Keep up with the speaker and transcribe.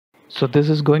So this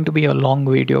is going to be a long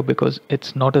video because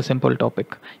it's not a simple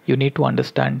topic. You need to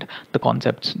understand the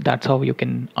concepts. That's how you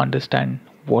can understand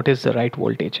what is the right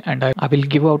voltage. And I will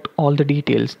give out all the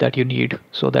details that you need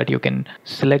so that you can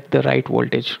select the right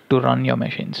voltage to run your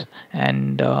machines.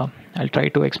 And I'll try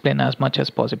to explain as much as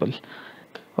possible.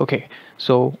 Okay,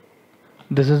 so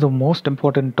this is the most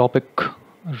important topic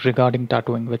regarding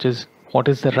tattooing, which is what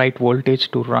is the right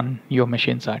voltage to run your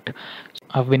machines at.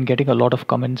 I've been getting a lot of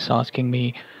comments asking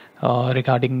me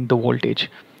regarding the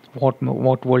voltage.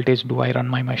 What voltage do I run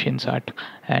my machines at?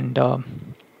 And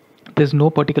there's no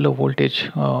particular voltage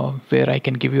where I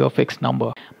can give you a fixed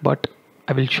number, but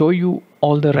I will show you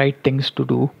all the right things to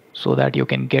do so that you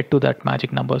can get to that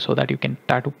magic number so that you can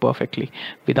tattoo perfectly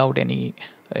without any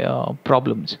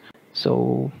problems.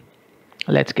 So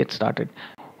let's get started.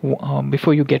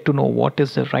 Before you get to know what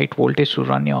is the right voltage to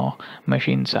run your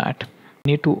machines at,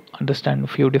 you need to understand a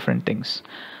few different things.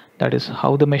 That is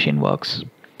how the machine works,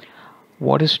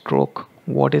 what is stroke,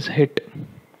 what is hit,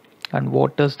 and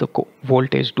what does the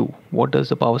voltage do, what does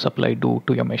the power supply do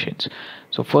to your machines.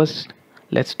 So first,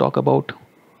 let's talk about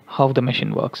how the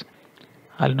machine works.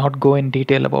 I'll not go in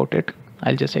detail about it.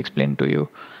 I'll just explain to you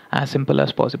as simple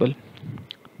as possible.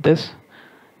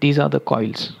 These are the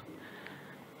coils.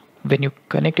 When you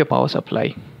connect your power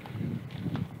supply,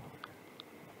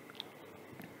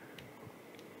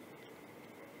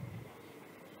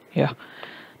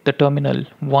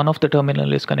 one of the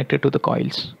terminal is connected to the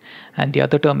coils and the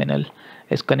other terminal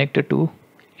is connected to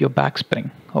your back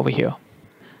spring over here.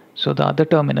 So the other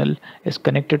terminal is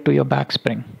connected to your back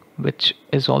spring, which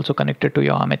is also connected to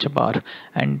your armature bar,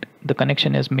 and the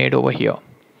connection is made over here.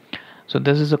 So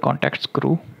this is a contact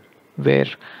screw where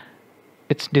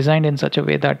it's designed in such a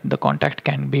way that the contact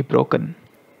can be broken.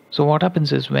 So what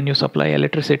happens is when you supply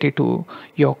electricity to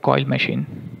your coil machine,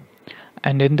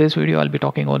 and in this video I'll be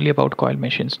talking only about coil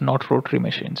machines, not rotary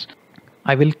machines.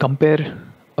 I will compare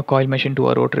a coil machine to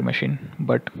a rotary machine,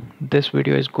 but this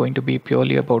video is going to be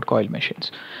purely about coil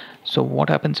machines. So what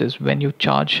happens is when you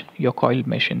charge your coil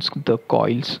machines, the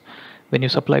coils, when you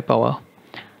supply power,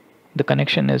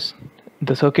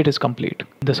 the circuit is complete.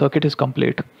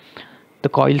 The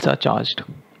coils are charged,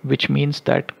 which means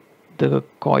that the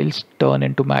coils turn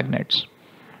into magnets.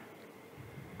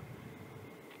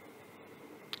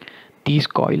 These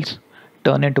coils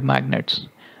turn into magnets,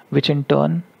 which in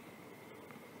turn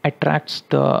attracts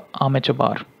the armature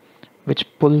bar, which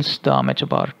pulls the armature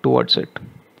bar towards it.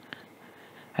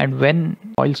 And when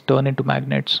coils turn into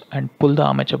magnets and pull the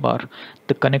armature bar,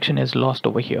 the connection is lost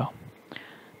over here.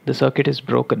 The circuit is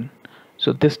broken.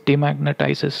 So this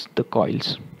demagnetizes the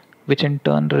coils, which in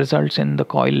turn results in the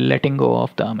coil letting go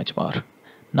of the armature bar.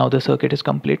 Now the circuit is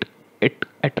complete. It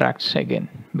attracts again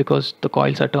because the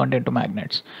coils are turned into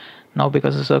magnets. Now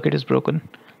because the circuit is broken,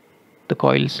 the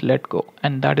coils let go,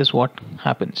 and that is what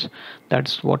happens.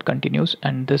 That's what continues,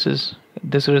 and this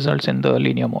results in the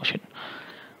linear motion,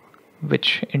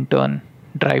 which in turn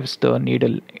drives the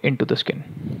needle into the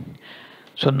skin.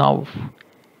 So now,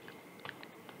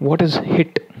 what is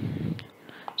hit?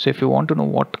 So if you want to know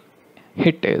what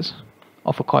hit is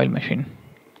of a coil machine,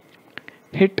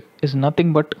 hit is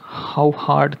nothing but how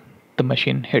hard the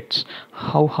machine hits,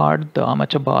 how hard the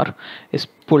armature bar is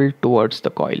pulled towards the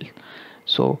coil.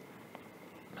 So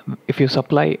if you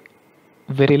supply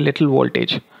very little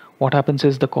voltage, what happens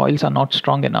is the coils are not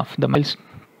strong enough. The coils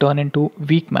turn into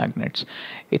weak magnets.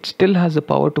 It still has the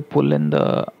power to pull in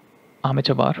the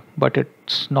armature bar, but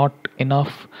it's not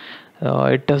enough.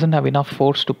 It doesn't have enough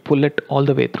force to pull it all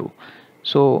the way through.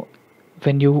 So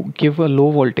when you give a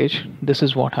low voltage, this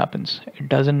is what happens. It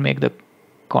doesn't make the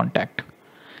contact.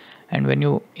 And when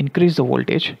you increase the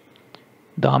voltage,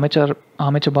 the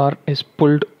armature bar is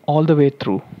pulled all the way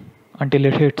through until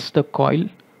it hits the coil,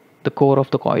 the core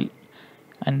of the coil,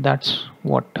 and that's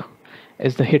what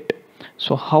is the hit.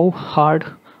 So how hard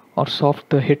or soft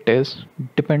the hit is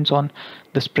depends on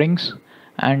the springs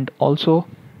and also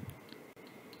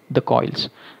the coils.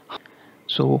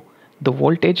 So the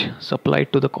voltage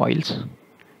supplied to the coils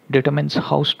determines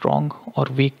how strong or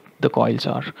weak the coils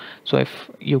are. So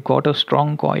if you got a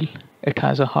strong coil, it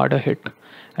has a harder hit,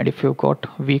 and if you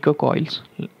got weaker coils,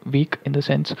 weak in the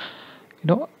sense,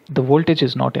 the voltage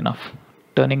is not enough,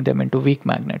 turning them into weak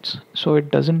magnets, so it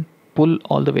doesn't pull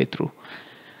all the way through.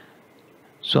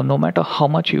 So no matter how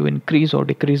much you increase or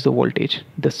decrease the voltage,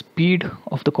 the speed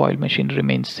of the coil machine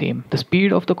remains same. The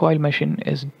speed of the coil machine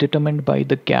is determined by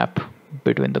the gap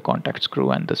between the contact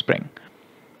screw and the spring.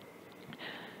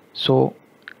 So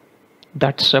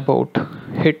that's about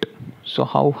hit. So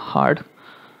how hard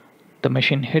the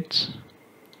machine hits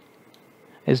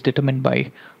is determined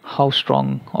by how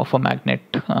strong of a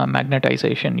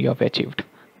magnetization you have achieved.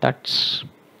 That's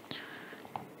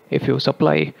if you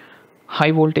supply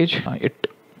high voltage, it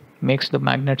makes the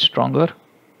magnet stronger,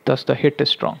 thus the hit is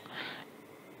strong.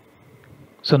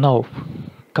 So now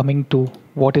coming to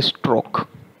what is stroke.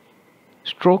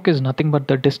 Stroke is nothing but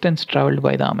the distance traveled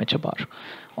by the armature bar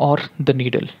or the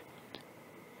needle.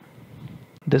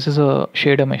 This is a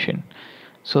shader machine,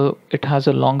 so it has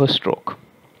a longer stroke.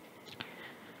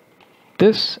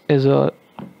 This is a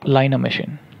liner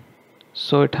machine,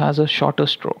 so it has a shorter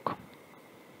stroke.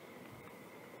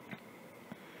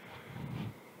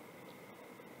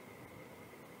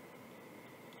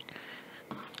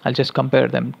 I'll just compare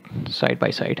them side by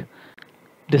side.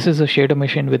 This is a shader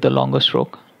machine with a longer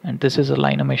stroke, and this is a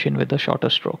liner machine with a shorter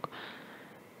stroke.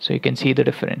 So you can see the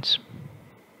difference.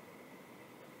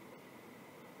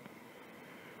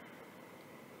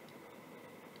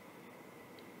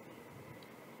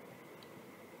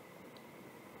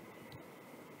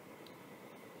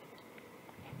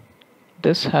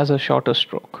 This has a shorter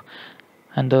stroke,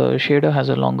 and the shader has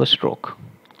a longer stroke.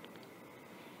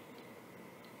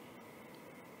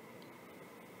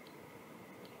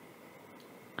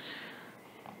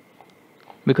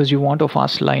 Because you want a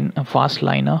fast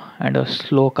liner and a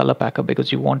slow color packer,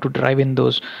 because you want to drive in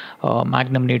those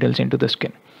magnum needles into the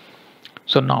skin.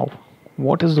 So now,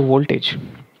 what is the voltage?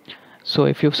 So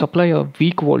if you supply a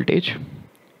weak voltage,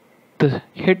 the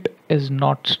hit is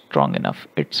not strong enough.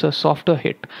 It's a softer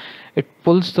hit. It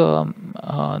pulls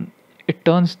it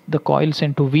turns the coils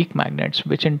into weak magnets,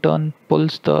 which in turn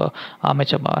pulls the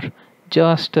armature bar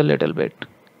just a little bit,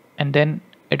 and then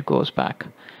it goes back.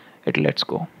 It lets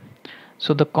go.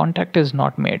 So the contact is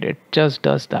not made. It just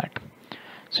does that.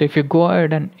 So if you go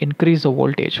ahead and increase the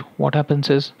voltage, what happens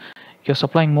is you're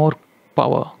supplying more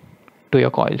power to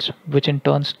your coils, which in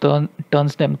turns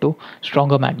them to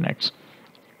stronger magnets.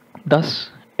 Thus,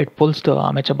 it pulls the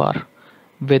armature bar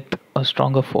with a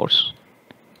stronger force.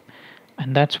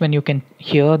 And that's when you can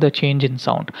hear the change in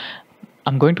sound.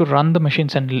 I'm going to run the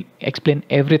machines and explain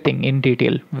everything in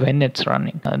detail when it's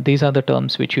running. These are the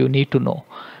terms which you need to know.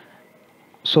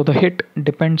 So the hit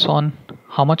depends on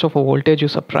how much of a voltage you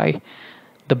supply,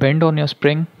 the bend on your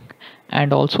spring,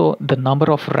 and also the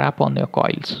number of wrap on your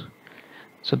coils.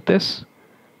 So this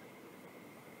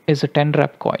is a 10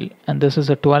 wrap coil and this is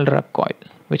a 12 wrap coil,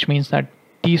 which means that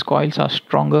these coils are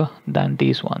stronger than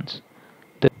these ones.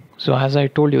 So as I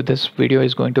told you, this video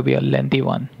is going to be a lengthy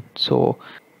one. So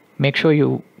make sure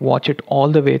you watch it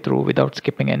all the way through without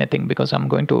skipping anything, because I'm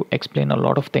going to explain a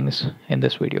lot of things in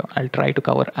this video. I'll try to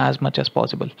cover as much as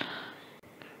possible.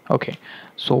 Okay,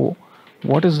 so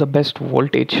what is the best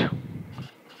voltage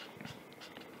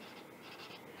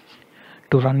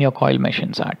to run your coil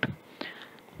machines at?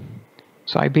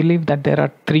 So I believe that there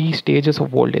are 3 stages of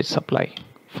voltage supply.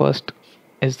 First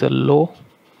is the low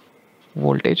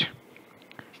voltage,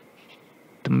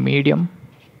 the medium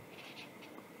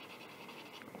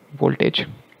voltage,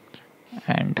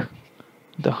 and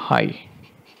the high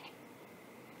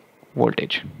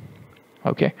voltage.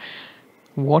 Okay,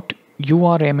 what you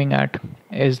are aiming at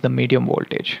is the medium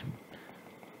voltage,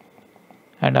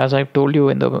 and as I've told you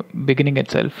in the beginning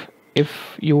itself,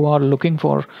 if you are looking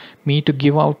for me to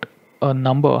give out a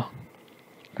number,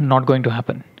 not going to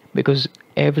happen, because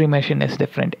every machine is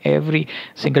different. Every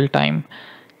single time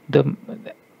the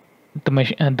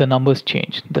numbers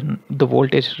change, the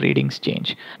voltage readings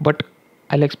change. But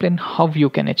I'll explain how you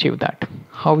can achieve that,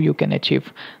 how you can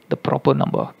achieve the proper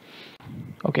number.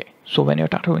 Okay, so when you're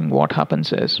tattooing, what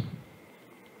happens is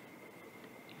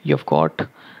you've got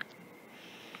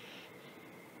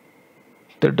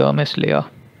the dermis layer,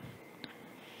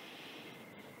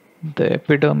 the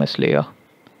epidermis layer,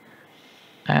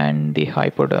 and the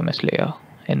hypodermis layer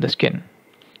in the skin.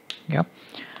 Yeah,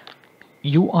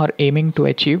 you are aiming to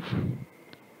achieve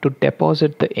to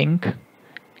deposit the ink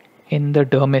in the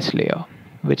dermis layer,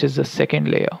 which is the second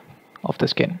layer of the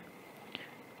skin.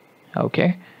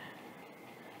 Okay,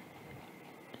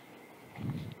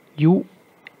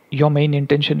 your main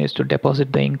intention is to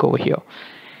deposit the ink over here.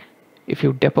 If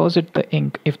you deposit the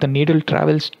ink, if the needle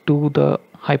travels to the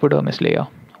hypodermis layer,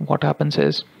 what happens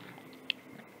is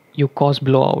you cause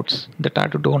blowouts. The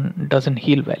tattoo doesn't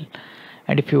heal well.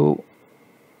 And if you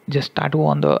just tattoo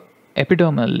on the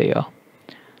epidermal layer,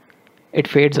 it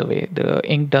fades away. The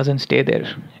ink doesn't stay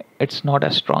there. It's not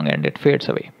as strong and it fades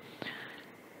away.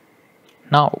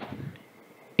 Now,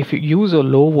 if you use a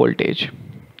low voltage,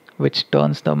 which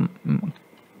turns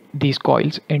these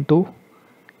coils into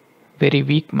very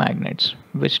weak magnets,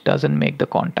 which doesn't make the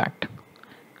contact.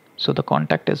 So the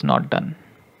contact is not done.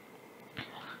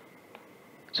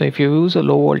 So if you use a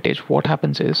low voltage, what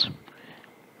happens is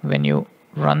when you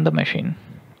run the machine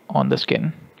on the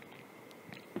skin,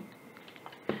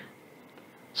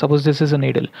 suppose this is a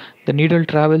needle, the needle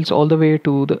travels all the way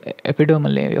to the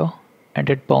epidermal layer and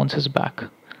it bounces back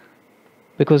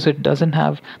because it doesn't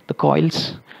have, the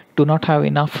coils do not have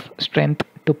enough strength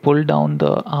to pull down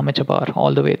the armature bar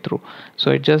all the way through.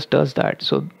 So it just does that.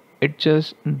 So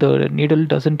the needle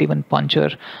doesn't even puncture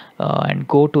and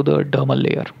go to the dermal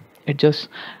layer. It just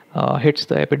hits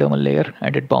the epidermal layer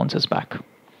and it bounces back.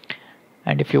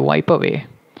 And if you wipe away,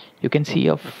 you can see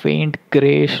a faint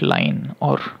grayish line,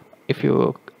 or if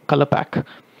you color pack,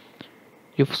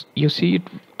 you see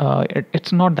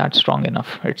it's not that strong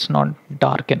enough, it's not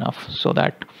dark enough, so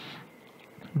that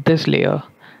this layer,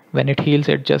 when it heals,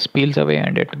 it just peels away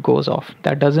and it goes off.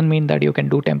 That doesn't mean that you can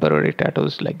do temporary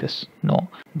tattoos like this. No,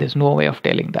 there's no way of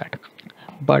telling that.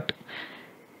 But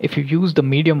if you use the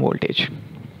medium voltage,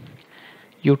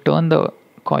 you turn the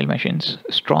coil machines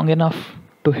strong enough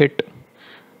to hit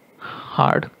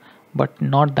hard, but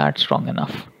not that strong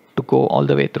enough to go all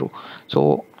the way through.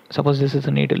 So suppose this is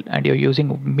a needle and you're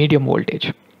using medium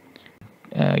voltage.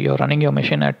 You're running your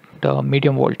machine at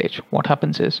medium voltage. What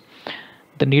happens is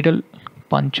the needle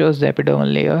punctures the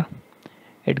epidermal layer,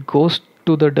 it goes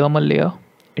to the dermal layer,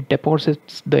 it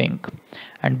deposits the ink,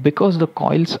 and because the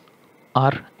coils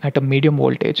are at a medium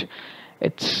voltage,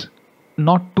 it's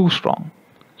not too strong,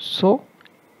 so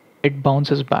it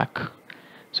bounces back.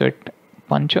 So it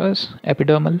punctures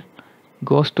epidermal,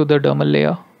 goes to the dermal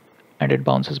layer, and it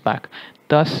bounces back.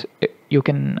 Thus you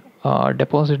can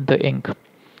deposit the ink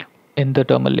in the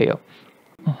dermal layer.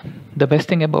 The best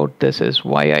thing about this is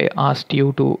why I asked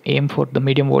you to aim for the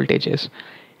medium voltage is,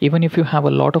 even if you have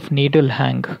a lot of needle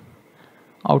hang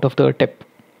out of the tip,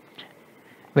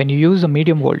 when you use a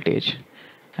medium voltage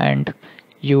and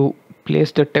you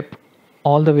place the tip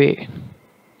all the way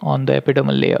on the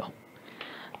epidermal layer,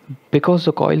 because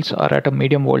the coils are at a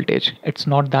medium voltage, it's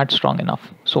not that strong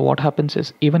enough. So what happens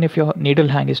is, even if your needle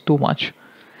hang is too much,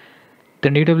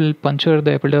 the needle will puncture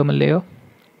the epidermal layer,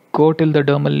 go till the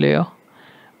dermal layer,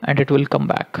 and it will come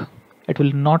back. It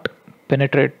will not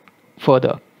penetrate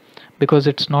further because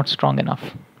it's not strong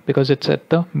enough, because it's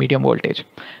at the medium voltage.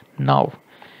 Now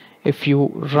if you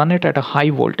run it at a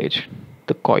high voltage,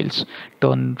 the coils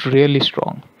turn really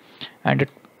strong and it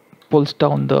pulls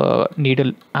down the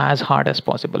needle as hard as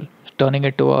possible, turning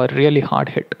it to a really hard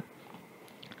hit.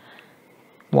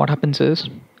 What happens is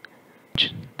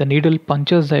the needle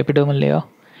punctures the epidermal layer,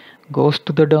 goes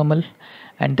to the dermal,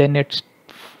 and then it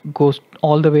goes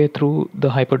all the way through the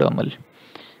hypodermal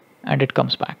and it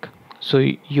comes back. So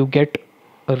you get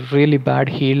a really bad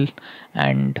heal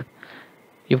and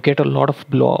you get a lot of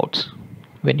blowouts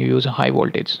when you use a high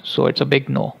voltage. So it's a big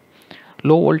no.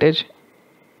 Low voltage,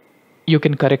 you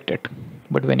can correct it,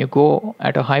 but when you go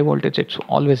at a high voltage, it's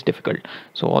always difficult.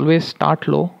 So always start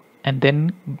low and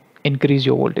then increase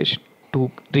your voltage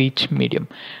to reach medium,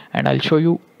 and I'll show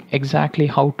you exactly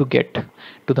how to get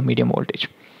to the medium voltage.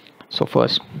 So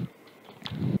first,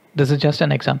 this is just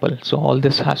an example, so all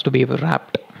this has to be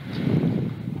wrapped.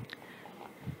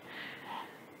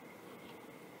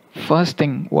 First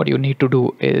thing what you need to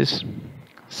do is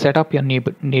set up your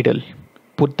needle,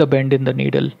 put the bend in the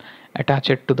needle, attach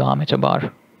it to the armature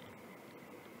bar,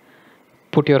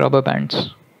 put your rubber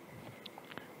bands,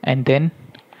 and then,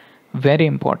 very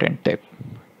important tip,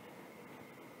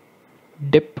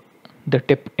 dip the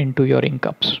tip into your ink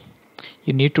cups.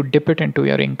 You need to dip it into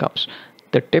your ink cups.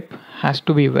 The tip has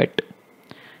to be wet.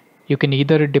 You can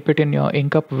either dip it in your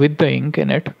ink cup with the ink in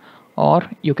it, or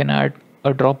you can add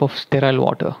a drop of sterile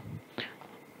water,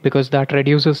 because that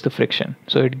reduces the friction,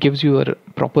 so it gives you a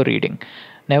proper reading.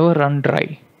 Never run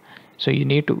dry. So you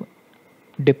need to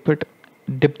dip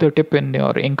the tip in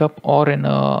your ink cup or in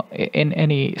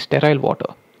any sterile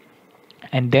water,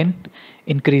 and then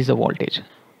increase the voltage.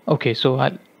 Okay, so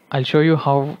I'll show you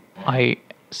how I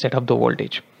set up the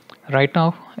voltage. Right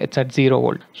now it's at 0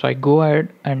 volt, so I go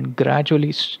ahead and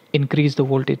gradually increase the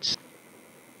voltage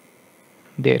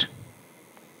there.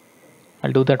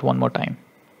 I'll do that one more time.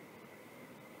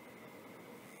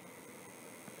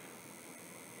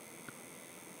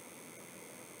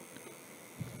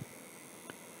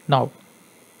 Now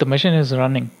the machine is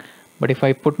running, but if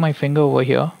I put my finger over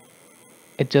here,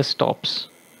 it just stops.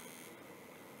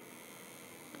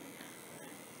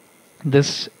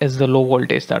 This is the low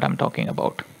voltage that I'm talking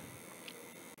about.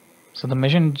 So the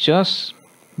machine just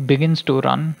begins to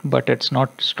run, but it's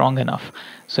not strong enough.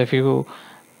 So if you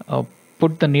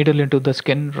put the needle into the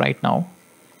skin right now,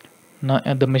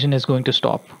 the machine is going to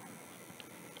stop.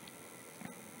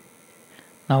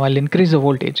 Now I'll increase the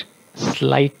voltage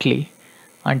slightly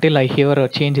until I hear a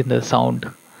change in the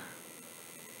sound.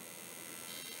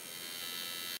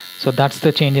 So that's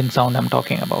the change in sound I'm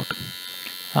talking about.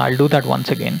 I'll do that once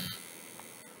again.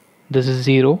 This is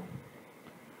 0.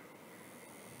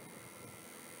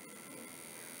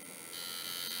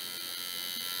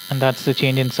 And that's the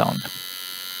change in sound.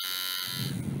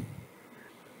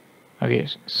 Okay,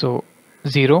 so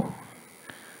 0.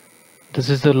 This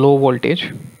is the low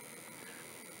voltage.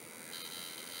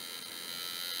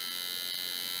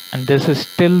 And this is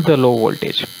still the low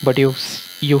voltage, but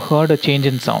you heard a change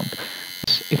in sound.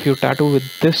 If you tattoo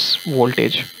with this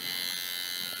voltage,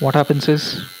 what happens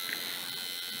is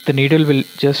the needle will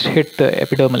just hit the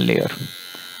epidermal layer,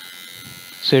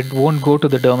 so it won't go to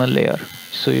the dermal layer.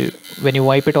 So when you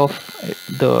wipe it off,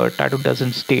 the tattoo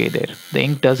doesn't stay there, the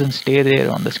ink doesn't stay there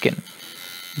on the skin.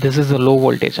 This is the low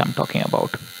voltage I'm talking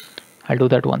about. I'll do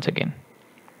that once again.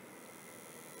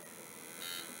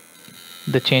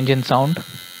 The change in sound,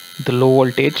 the low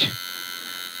voltage.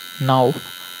 Now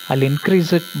I'll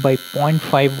increase it by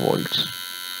 0.5 volts.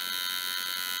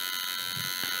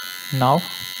 Now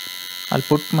I'll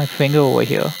put my finger over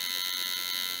here,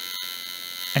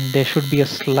 and there should be a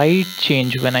slight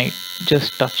change when I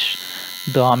just touch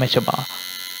the armature bar.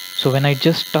 So when I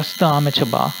just touch the armature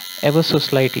bar ever so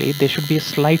slightly, there should be a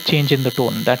slight change in the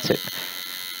tone. That's it.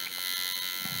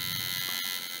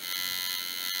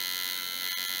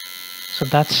 So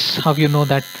that's how you know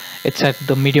that it's at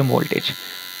the medium voltage.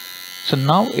 So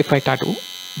now if I tattoo,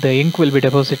 the ink will be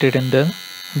deposited in the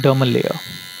dermal layer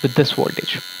with this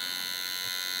voltage.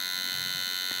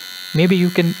 Maybe you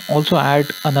can also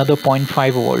add another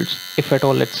 0.5 volts if at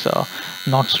all it's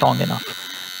not strong enough.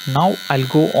 Now I'll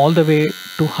go all the way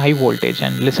to high voltage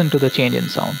and listen to the change in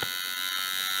sound.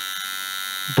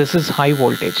 This is high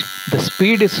voltage. The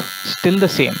speed is still the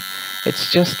same.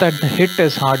 It's just that the hit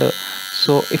is harder.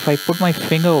 So if I put my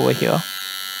finger over here,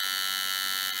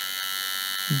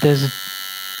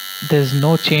 there's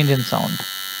no change in sound.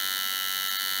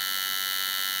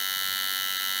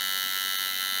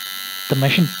 The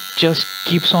machine just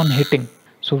keeps on hitting.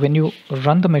 So when you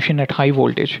run the machine at high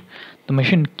voltage, the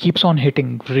machine keeps on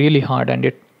hitting really hard, and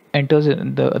it enters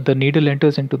the needle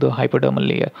enters into the hypodermal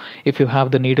layer if you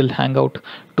have the needle hang out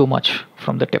too much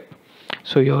from the tip.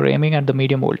 So you're aiming at the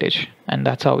medium voltage, and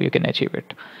that's how you can achieve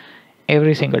it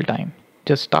every single time.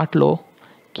 Just start low,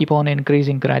 keep on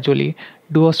increasing gradually,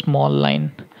 do a small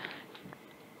line,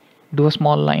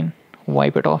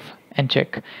 wipe it off and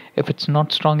check. If it's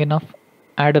not strong enough,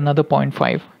 add another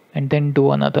 0.5 and then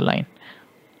do another line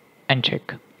and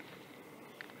check.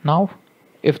 Now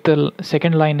if the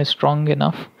second line is strong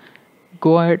enough,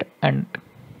 go ahead and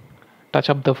touch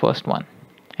up the first one,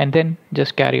 and then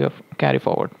just carry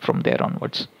forward from there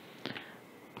onwards.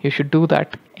 You should do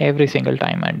that every single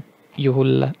time, and you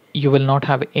will not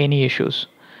have any issues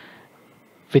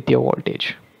with your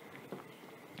voltage.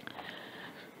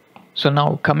 So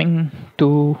now coming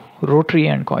to rotary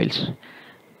and coils.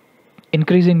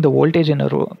 Increasing the voltage in a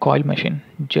coil machine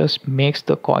just makes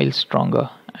the coil stronger,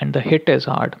 and the hit is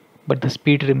hard, but the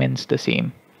speed remains the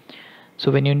same. So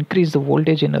when you increase the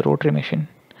voltage in a rotary machine,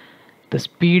 the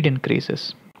speed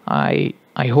increases. I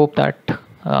hope that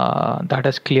that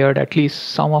has cleared at least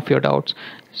some of your doubts.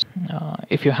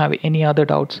 If you have any other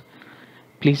doubts,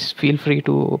 please feel free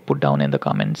to put down in the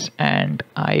comments, and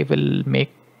I will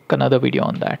make another video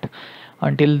on that.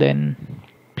 Until then,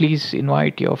 please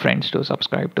invite your friends to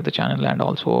subscribe to the channel, and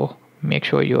also make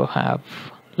sure you have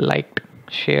liked,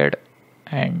 shared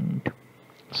and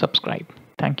subscribed.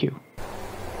 Thank you.